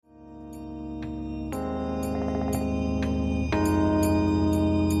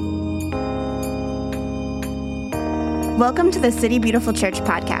Welcome to the City Beautiful Church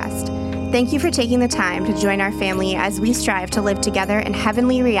podcast. Thank you for taking the time to join our family as we strive to live together in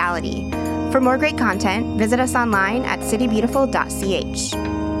heavenly reality. For more great content, visit us online at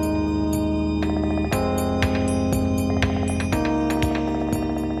citybeautiful.ch.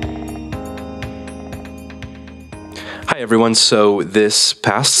 Hi, everyone. So this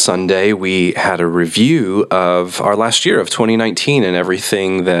past Sunday, we had a review of our last year of 2019 and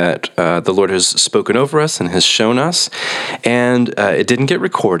everything that the Lord has spoken over us and has shown us. And it didn't get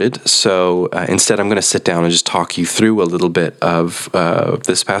recorded. So instead, I'm going to sit down and just talk you through a little bit of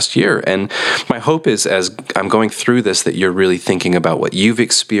this past year. And my hope is, as I'm going through this, that you're really thinking about what you've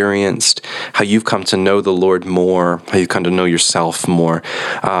experienced, how you've come to know the Lord more, how you've come to know yourself more,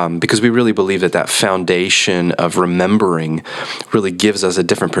 because we really believe that that foundation of remembering really gives us a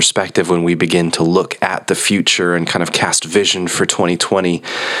different perspective when we begin to look at the future and kind of cast vision for 2020.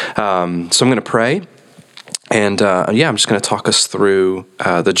 So I'm going to pray. And I'm just going to talk us through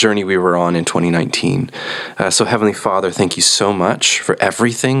the journey we were on in 2019. So Heavenly Father, thank you so much for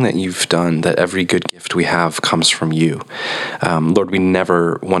everything that you've done, that every good gift we have comes from you. Lord, we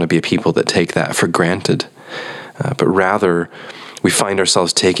never want to be a people that take that for granted, but rather we find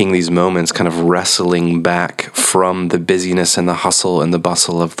ourselves taking these moments, kind of wrestling back from the busyness and the hustle and the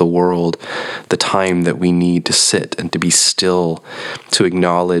bustle of the world, the time that we need to sit and to be still, to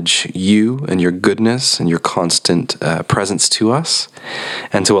acknowledge you and your goodness and your constant presence to us,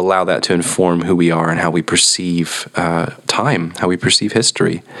 and to allow that to inform who we are and how we perceive time, how we perceive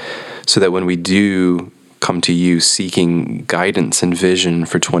history, so that when we do come to you seeking guidance and vision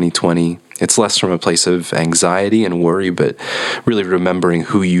for 2020, it's less from a place of anxiety and worry, but really remembering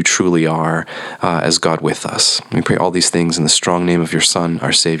who you truly are as God with us. We pray all these things in the strong name of your Son,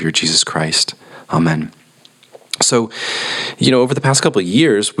 our Savior, Jesus Christ. Amen. So, over the past couple of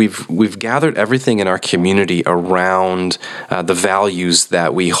years, we've gathered everything in our community around the values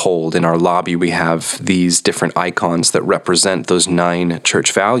that we hold. In our lobby, we have these different icons that represent those 9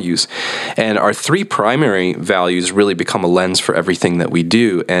 church values. And our 3 primary values really become a lens for everything that we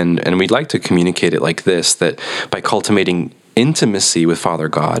do. And we'd like to communicate it like this, that by cultivating intimacy with Father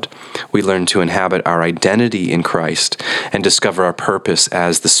God, we learn to inhabit our identity in Christ and discover our purpose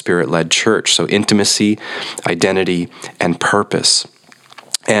as the Spirit-led church. So intimacy, identity, and purpose.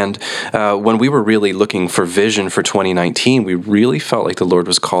 And when we were really looking for vision for 2019, we really felt like the Lord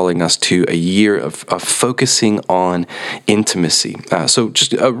was calling us to a year of focusing on intimacy. So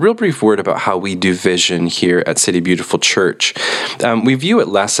just a real brief word about how we do vision here at City Beautiful Church. We view it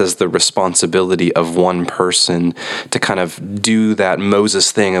less as the responsibility of one person to kind of do that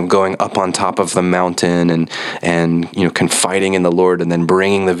Moses thing of going up on top of the mountain and confiding in the Lord and then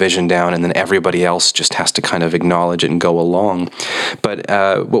bringing the vision down, and then everybody else just has to kind of acknowledge it and go along. But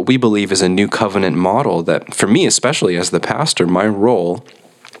what we believe is a new covenant model that, for me, especially as the pastor, my role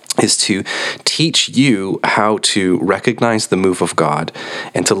is to teach you how to recognize the move of God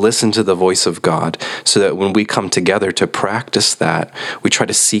and to listen to the voice of God, so that when we come together to practice that, we try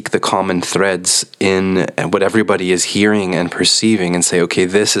to seek the common threads in what everybody is hearing and perceiving and say, okay,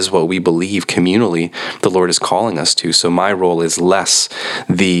 this is what we believe communally the Lord is calling us to. So my role is less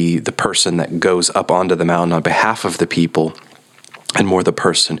the person that goes up onto the mountain on behalf of the people, and more the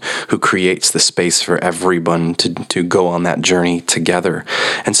person who creates the space for everyone to go on that journey together.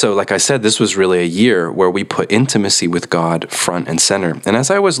 And so, like I said, this was really a year where we put intimacy with God front and center. And as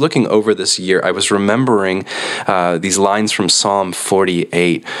I was looking over this year, I was remembering these lines from Psalm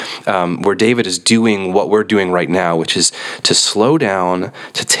 48, where David is doing what we're doing right now, which is to slow down,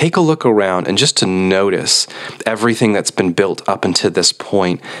 to take a look around, and just to notice everything that's been built up until this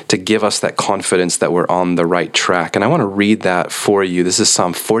point, to give us that confidence that we're on the right track. And I want to read that for you. This is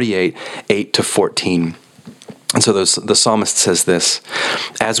Psalm 48, 8-14. And so the psalmist says this: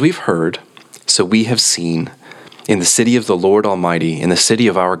 "As we've heard, so we have seen, in the city of the Lord Almighty, in the city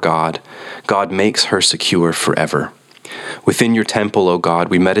of our God, God makes her secure forever. Within your temple, O God,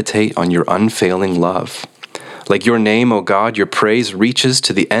 we meditate on your unfailing love. Like your name, O God, your praise reaches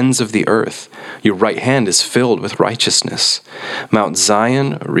to the ends of the earth. Your right hand is filled with righteousness. Mount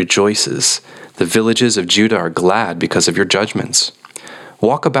Zion rejoices. The villages of Judah are glad because of your judgments.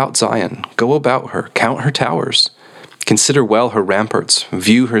 Walk about Zion, go about her, count her towers. Consider well her ramparts,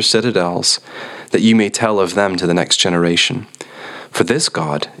 view her citadels, that you may tell of them to the next generation. For this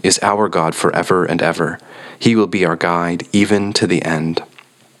God is our God forever and ever. He will be our guide even to the end."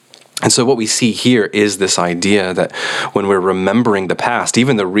 And so what we see here is this idea that when we're remembering the past,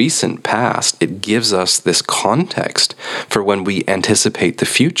 even the recent past, it gives us this context for when we anticipate the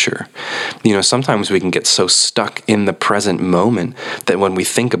future. Sometimes we can get so stuck in the present moment that when we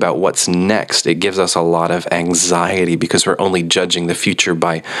think about what's next, it gives us a lot of anxiety because we're only judging the future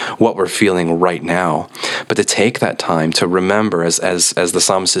by what we're feeling right now. But to take that time to remember, as the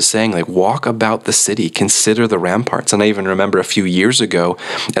psalmist is saying, walk about the city, consider the ramparts. And I even remember a few years ago,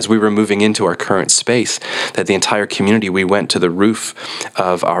 as we were moving into our current space, that the entire community, we went to the roof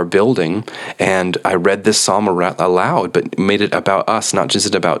of our building, and I read this psalm aloud, but made it about us, not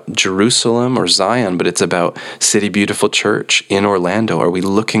just about Jerusalem or Zion, but it's about City Beautiful Church in Orlando. Are we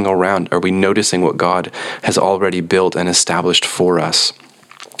looking around? Are we noticing what God has already built and established for us?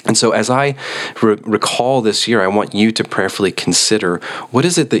 And so as I recall this year, I want you to prayerfully consider, what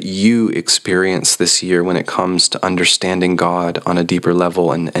is it that you experienced this year when it comes to understanding God on a deeper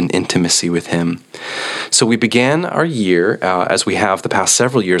level and intimacy with Him? So we began our year, as we have the past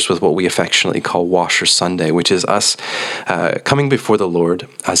several years, with what we affectionately call Washer Sunday, which is us coming before the Lord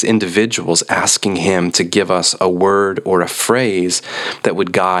as individuals, asking Him to give us a word or a phrase that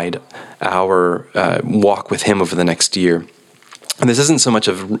would guide our walk with Him over the next year. And this isn't so much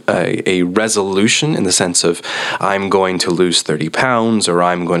of a resolution in the sense of I'm going to lose 30 pounds or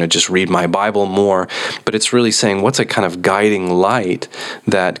I'm going to just read my Bible more, but it's really saying what's a kind of guiding light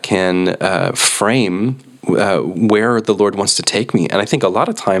that can frame where the Lord wants to take me. And I think a lot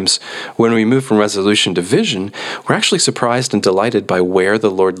of times when we move from resolution to vision, we're actually surprised and delighted by where the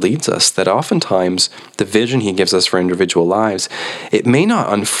Lord leads us, that oftentimes the vision He gives us for individual lives, it may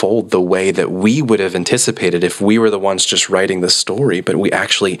not unfold the way that we would have anticipated if we were the ones just writing the story, but we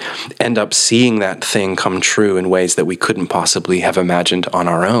actually end up seeing that thing come true in ways that we couldn't possibly have imagined on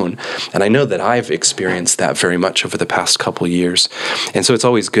our own. And I know that I've experienced that very much over the past couple years. And so it's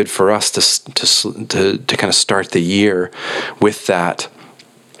always good for us to kind of start the year with that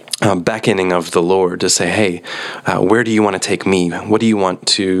beckoning of the Lord to say, hey, where do you want to take me? What do you want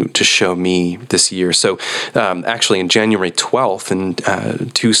to show me this year? So actually in January 12th,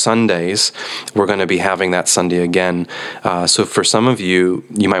 and 2 Sundays, we're going to be having that Sunday again. So for some of you,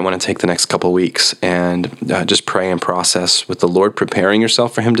 you might want to take the next couple weeks and just pray and process with the Lord, preparing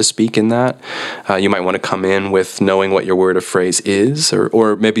yourself for Him to speak in that. You might want to come in with knowing what your word or phrase is,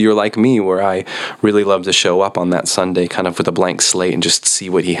 or maybe you're like me, where I really love to show up on that Sunday kind of with a blank slate and just see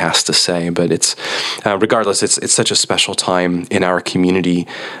what He has to say. But it's regardless, it's such a special time in our community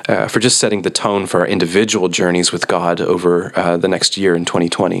for just setting the tone for our individual journeys with God over the next year in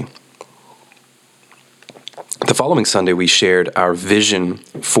 2020. The following Sunday, we shared our vision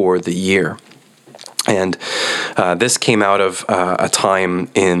for the year. And this came out of a time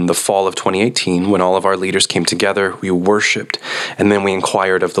in the fall of 2018 when all of our leaders came together, we worshiped, and then we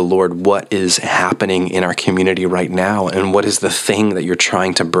inquired of the Lord, what is happening in our community right now, and what is the thing that you're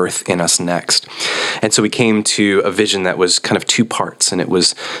trying to birth in us next? And so we came to a vision that was kind of 2 parts, and it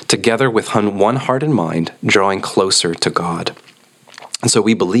was together with one heart and mind, drawing closer to God. And so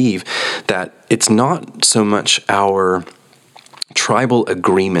we believe that it's not so much our tribal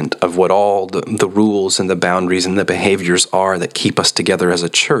agreement of what all the rules and the boundaries and the behaviors are that keep us together as a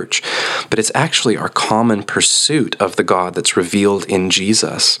church, but it's actually our common pursuit of the God that's revealed in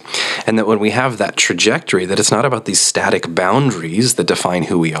Jesus. And that when we have that trajectory, that it's not about these static boundaries that define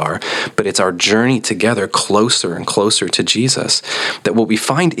who we are, but it's our journey together closer and closer to Jesus. That what we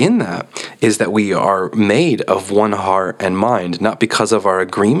find in that is that we are made of one heart and mind, not because of our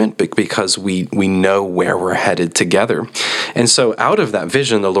agreement, but because we know where we're headed together. And so out of that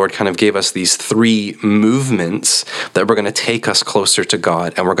vision, the Lord kind of gave us these 3 movements that were going to take us closer to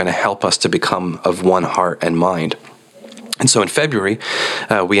God and were going to help us to become of one heart and mind. And so in February,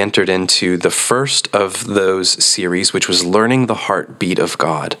 we entered into the first of those series, which was learning the heartbeat of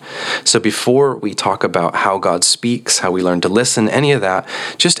God. So before we talk about how God speaks, how we learn to listen, any of that,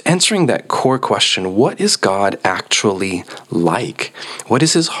 just answering that core question, what is God actually like? What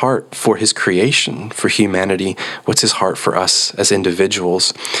is His heart for His creation, for humanity? What's His heart for us as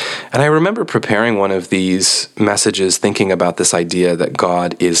individuals? And I remember preparing one of these messages thinking about this idea that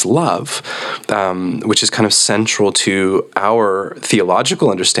God is love, which is kind of central to our theological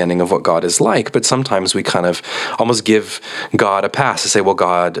understanding of what God is like, but sometimes we kind of almost give God a pass to say, well,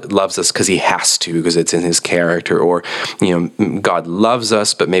 God loves us because He has to, because it's in His character, or, God loves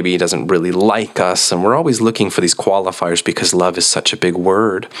us, but maybe He doesn't really like us, and we're always looking for these qualifiers because love is such a big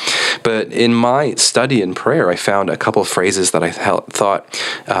word. But in my study and prayer, I found a couple of phrases that I thought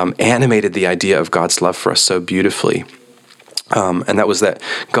animated the idea of God's love for us so beautifully. And that was that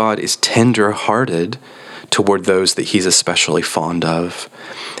God is tender-hearted toward those that he's especially fond of.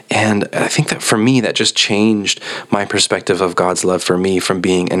 And I think that for me, that just changed my perspective of God's love for me from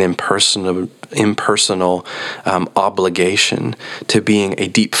being an impersonal obligation to being a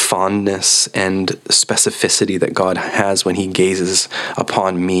deep fondness and specificity that God has when he gazes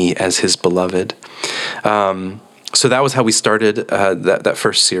upon me as his beloved. So that was how we started that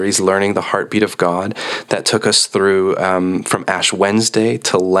first series, Learning the Heartbeat of God. That took us through from Ash Wednesday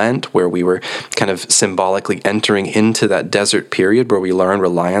to Lent, where we were kind of symbolically entering into that desert period where we learn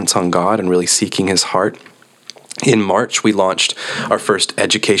reliance on God and really seeking his heart. In March, we launched our first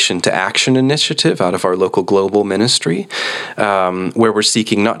Education to Action initiative out of our local global ministry, where we're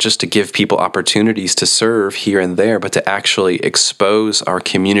seeking not just to give people opportunities to serve here and there, but to actually expose our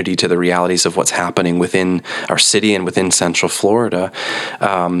community to the realities of what's happening within our city and within Central Florida,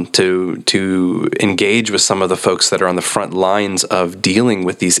 to engage with some of the folks that are on the front lines of dealing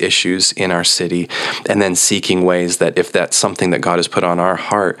with these issues in our city, and then seeking ways that if that's something that God has put on our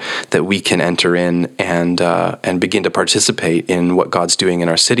heart, that we can enter in and begin to participate in what God's doing in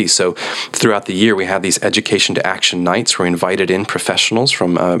our city. So throughout the year, we have these Education to Action nights where we invited in professionals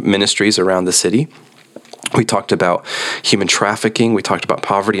from ministries around the city. We talked about human trafficking. We talked about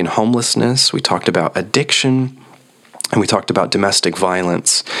poverty and homelessness. We talked about addiction. And we talked about domestic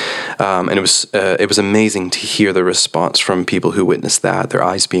violence, and it was amazing to hear the response from people who witnessed that, their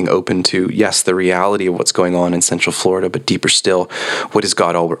eyes being open to, yes, the reality of what's going on in Central Florida, but deeper still, what is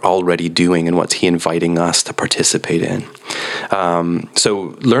God already doing and what's he inviting us to participate in.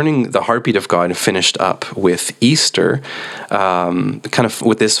 So Learning the Heartbeat of God finished up with Easter, kind of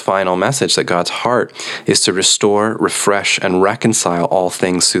with this final message that God's heart is to restore, refresh, and reconcile all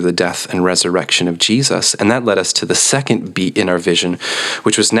things through the death and resurrection of Jesus. And that led us to the second beat in our vision,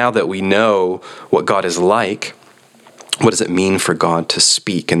 which was, now that we know what God is like, what does it mean for God to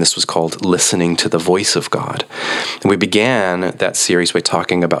speak? And this was called Listening to the Voice of God. And we began that series by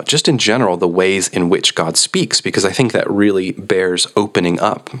talking about, just in general, the ways in which God speaks, because I think that really bears opening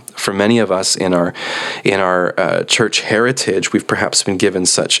up. For many of us in our church heritage, we've perhaps been given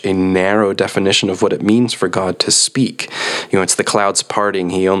such a narrow definition of what it means for God to speak. It's the clouds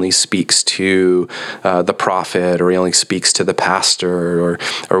parting. He only speaks to the prophet, or he only speaks to the pastor,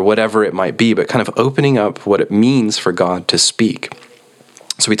 or whatever it might be, but kind of opening up what it means for God to speak.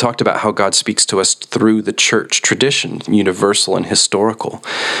 So we talked about how God speaks to us through the church tradition, universal and historical.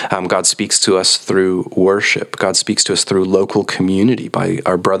 God speaks to us through worship. God speaks to us through local community, by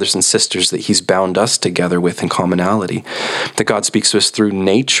our brothers and sisters that he's bound us together with in commonality. That God speaks to us through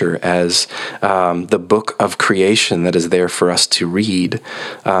nature as the book of creation that is there for us to read.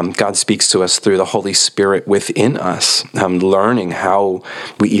 God speaks to us through the Holy Spirit within us, learning how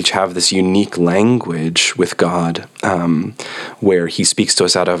we each have this unique language with God, where he speaks to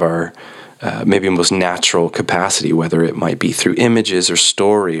us out of our maybe most natural capacity, whether it might be through images or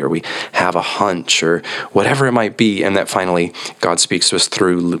story, or we have a hunch, or whatever it might be. And that finally, God speaks to us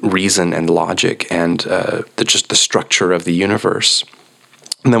through reason and logic and just the structure of the universe.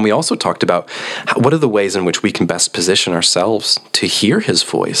 And then we also talked about what are the ways in which we can best position ourselves to hear his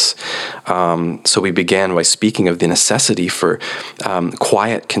voice. So we began by speaking of the necessity for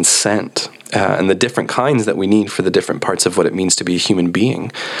quiet consent, and the different kinds that we need for the different parts of what it means to be a human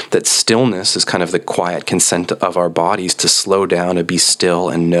being. That stillness is kind of the quiet consent of our bodies to slow down and be still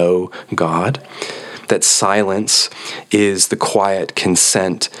and know God. That silence is the quiet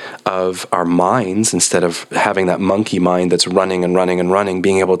consent of our minds, instead of having that monkey mind that's running and running and running,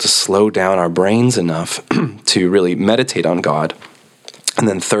 being able to slow down our brains enough to really meditate on God. And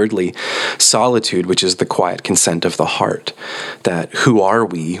then thirdly, solitude, which is the quiet consent of the heart. That who are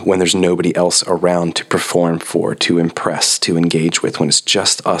we when there's nobody else around to perform for, to impress, to engage with, when it's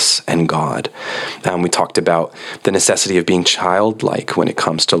just us and God. We talked about the necessity of being childlike when it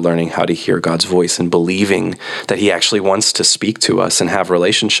comes to learning how to hear God's voice and believing that he actually wants to speak to us and have a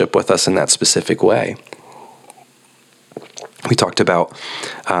relationship with us in that specific way. We talked about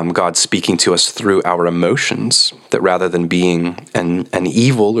God speaking to us through our emotions, that rather than being an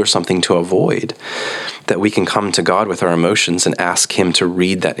evil or something to avoid, that we can come to God with our emotions and ask him to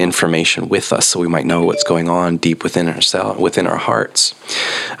read that information with us so we might know what's going on deep within our hearts.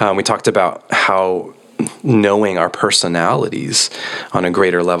 We talked about how knowing our personalities on a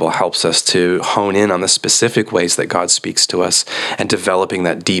greater level helps us to hone in on the specific ways that God speaks to us, and developing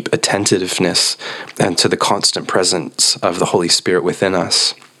that deep attentiveness and to the constant presence of the Holy Spirit within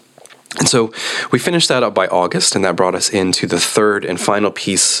us. And so we finished that up by August, and that brought us into the third and final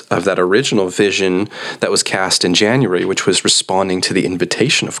piece of that original vision that was cast in January, which was responding to the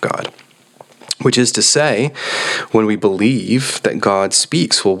invitation of God. Which is to say, when we believe that God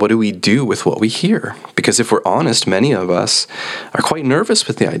speaks, well, what do we do with what we hear? Because if we're honest, many of us are quite nervous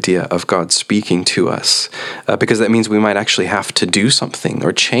with the idea of God speaking to us, because that means we might actually have to do something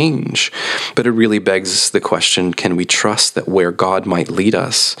or change. But it really begs the question, can we trust that where God might lead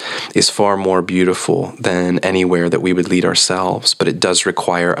us is far more beautiful than anywhere that we would lead ourselves? But it does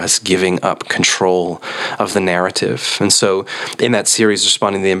require us giving up control of the narrative. And so in that series,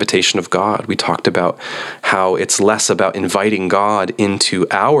 Responding to the Invitation of God, we talked about how it's less about inviting God into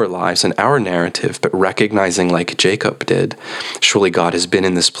our lives and our narrative, but recognizing, like Jacob did, surely God has been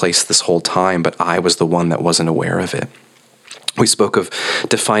in this place this whole time, but I was the one that wasn't aware of it. We spoke of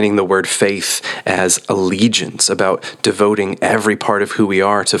defining the word faith as allegiance, about devoting every part of who we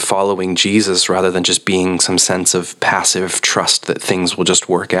are to following Jesus rather than just being some sense of passive trust that things will just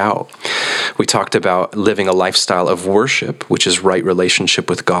work out. We talked about living a lifestyle of worship, which is right relationship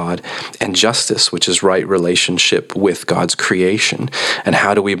with God, and justice, which is right relationship with God's creation. And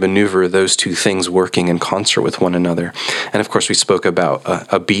how do we maneuver those two things working in concert with one another? And of course, we spoke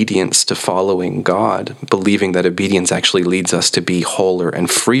about obedience to following God, believing that obedience actually leads us to be wholer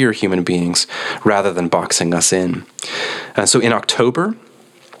and freer human beings rather than boxing us in. So in October,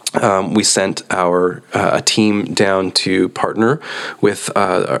 we sent a team down to partner with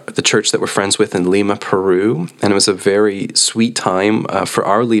the church that we're friends with in Lima, Peru. And it was a very sweet time for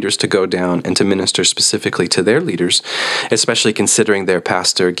our leaders to go down and to minister specifically to their leaders, especially considering their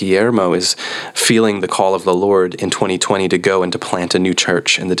pastor, Guillermo, is feeling the call of the Lord in 2020 to go and to plant a new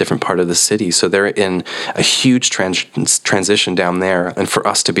church in the different part of the city. So they're in a huge transition down there. And for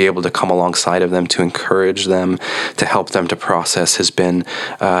us to be able to come alongside of them, to encourage them, to help them to process has been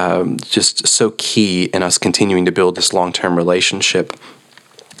just so key in us continuing to build this long-term relationship.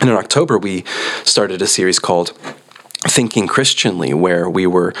 And in October, we started a series called Thinking Christianly, where we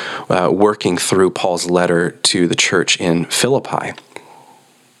were working through Paul's letter to the church in Philippi.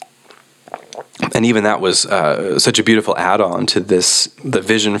 And even that was such a beautiful add-on to the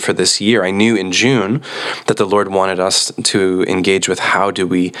vision for this year. I knew in June that the Lord wanted us to engage with how do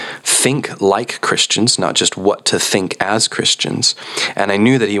we think like Christians, not just what to think as Christians. And I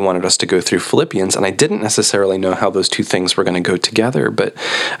knew that He wanted us to go through Philippians, and I didn't necessarily know how those two things were going to go together. But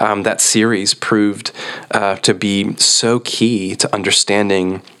that series proved to be so key to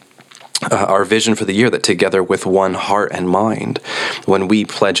understanding our vision for the year, that together with one heart and mind, when we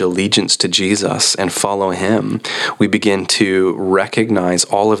pledge allegiance to Jesus and follow Him, we begin to recognize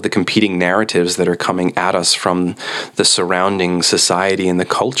all of the competing narratives that are coming at us from the surrounding society and the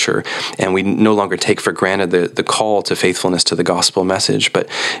culture. And we no longer take for granted the call to faithfulness to the gospel message, but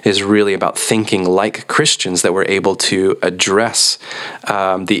is really about thinking like Christians, that we're able to address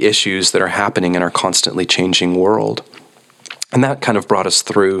the issues that are happening in our constantly changing world. And that kind of brought us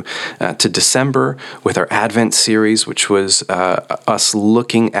through to December with our Advent series, which was us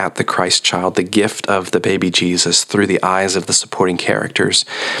looking at the Christ child, the gift of the baby Jesus, through the eyes of the supporting characters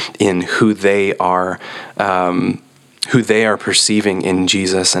in who they are perceiving in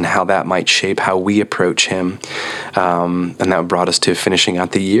Jesus, and how that might shape how we approach Him. And that brought us to finishing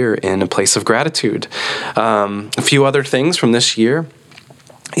out the year in a place of gratitude. A few other things from this year.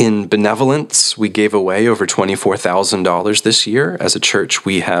 In benevolence, we gave away over $24,000 this year. As a church,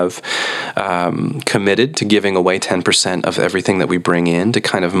 we have committed to giving away 10% of everything that we bring in, to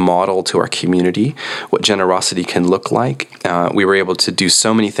kind of model to our community what generosity can look like. We were able to do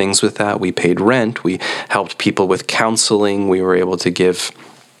so many things with that. We paid rent. We helped people with counseling. We were able to give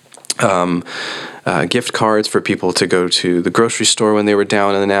gift cards for people to go to the grocery store when they were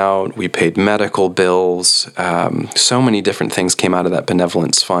down and out. We paid medical bills. So many different things came out of that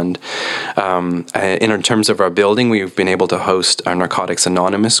benevolence fund. In terms of our building, we've been able to host our Narcotics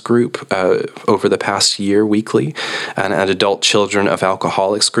Anonymous group over the past year weekly, and an Adult Children of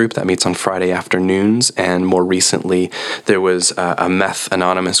Alcoholics group that meets on Friday afternoons. And more recently, there was a Meth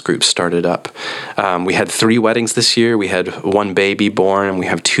Anonymous group started up. We had 3 weddings this year. We had 1 baby born, and we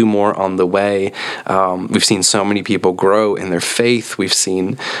have 2 more on the way. We've seen so many people grow in their faith. We've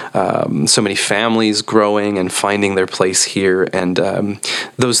seen so many families growing and finding their place here. And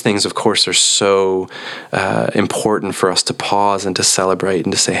those things, of course, are so important for us to pause and to celebrate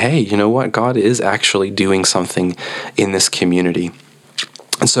and to say, hey, you know what? God is actually doing something in this community.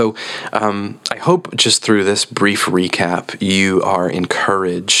 And so I hope just through this brief recap, you are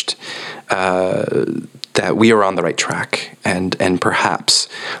encouraged that that we are on the right track, and perhaps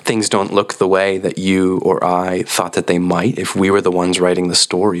things don't look the way that you or I thought that they might if we were the ones writing the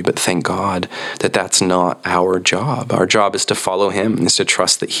story. But thank God that that's not our job. Our job is to follow him, is to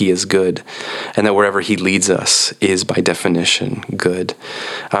trust that he is good, and that wherever he leads us is by definition good.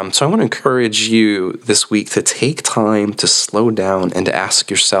 So I want to encourage you this week to take time to slow down and to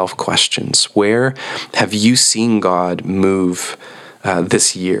ask yourself questions. Where have you seen God move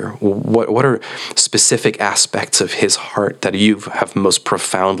this year? What are specific aspects of his heart that you have most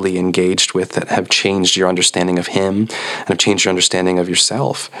profoundly engaged with that have changed your understanding of him and have changed your understanding of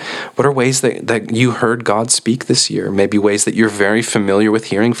yourself? What are ways that you heard God speak this year? Maybe ways that you're very familiar with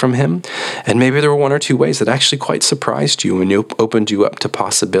hearing from him, and maybe there were one or two ways that actually quite surprised you and opened you up to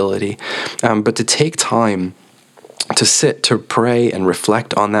possibility. But to take time to sit, to pray and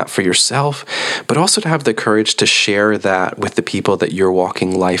reflect on that for yourself, but also to have the courage to share that with the people that you're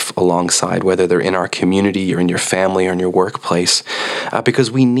walking life alongside, whether they're in our community or in your family or in your workplace, because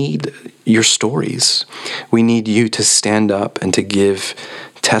we need your stories. We need you to stand up and to give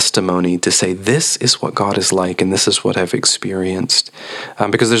testimony, to say, this is what God is like and this is what I've experienced.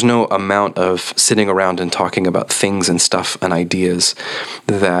 Because there's no amount of sitting around and talking about things and stuff and ideas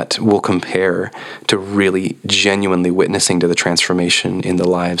that will compare to really genuinely witnessing to the transformation in the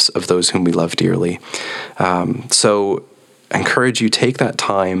lives of those whom we love dearly. So I encourage you, take that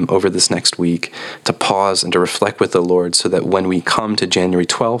time over this next week to pause and to reflect with the Lord, so that when we come to January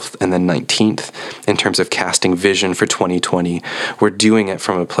 12th and then 19th, in terms of casting vision for 2020, we're doing it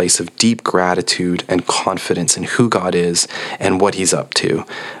from a place of deep gratitude and confidence in who God is and what he's up to,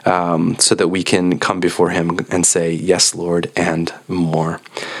 so that we can come before him and say, yes, Lord, and more.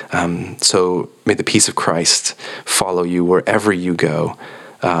 So may the peace of Christ follow you wherever you go.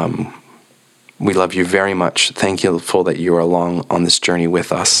 We love you very much. Thank you that you are along on this journey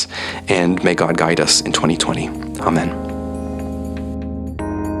with us, and may God guide us in 2020. Amen.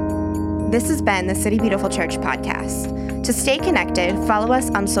 This has been the City Beautiful Church podcast. To stay connected, follow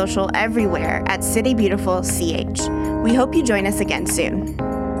us on social everywhere at City Beautiful CH. We hope you join us again soon.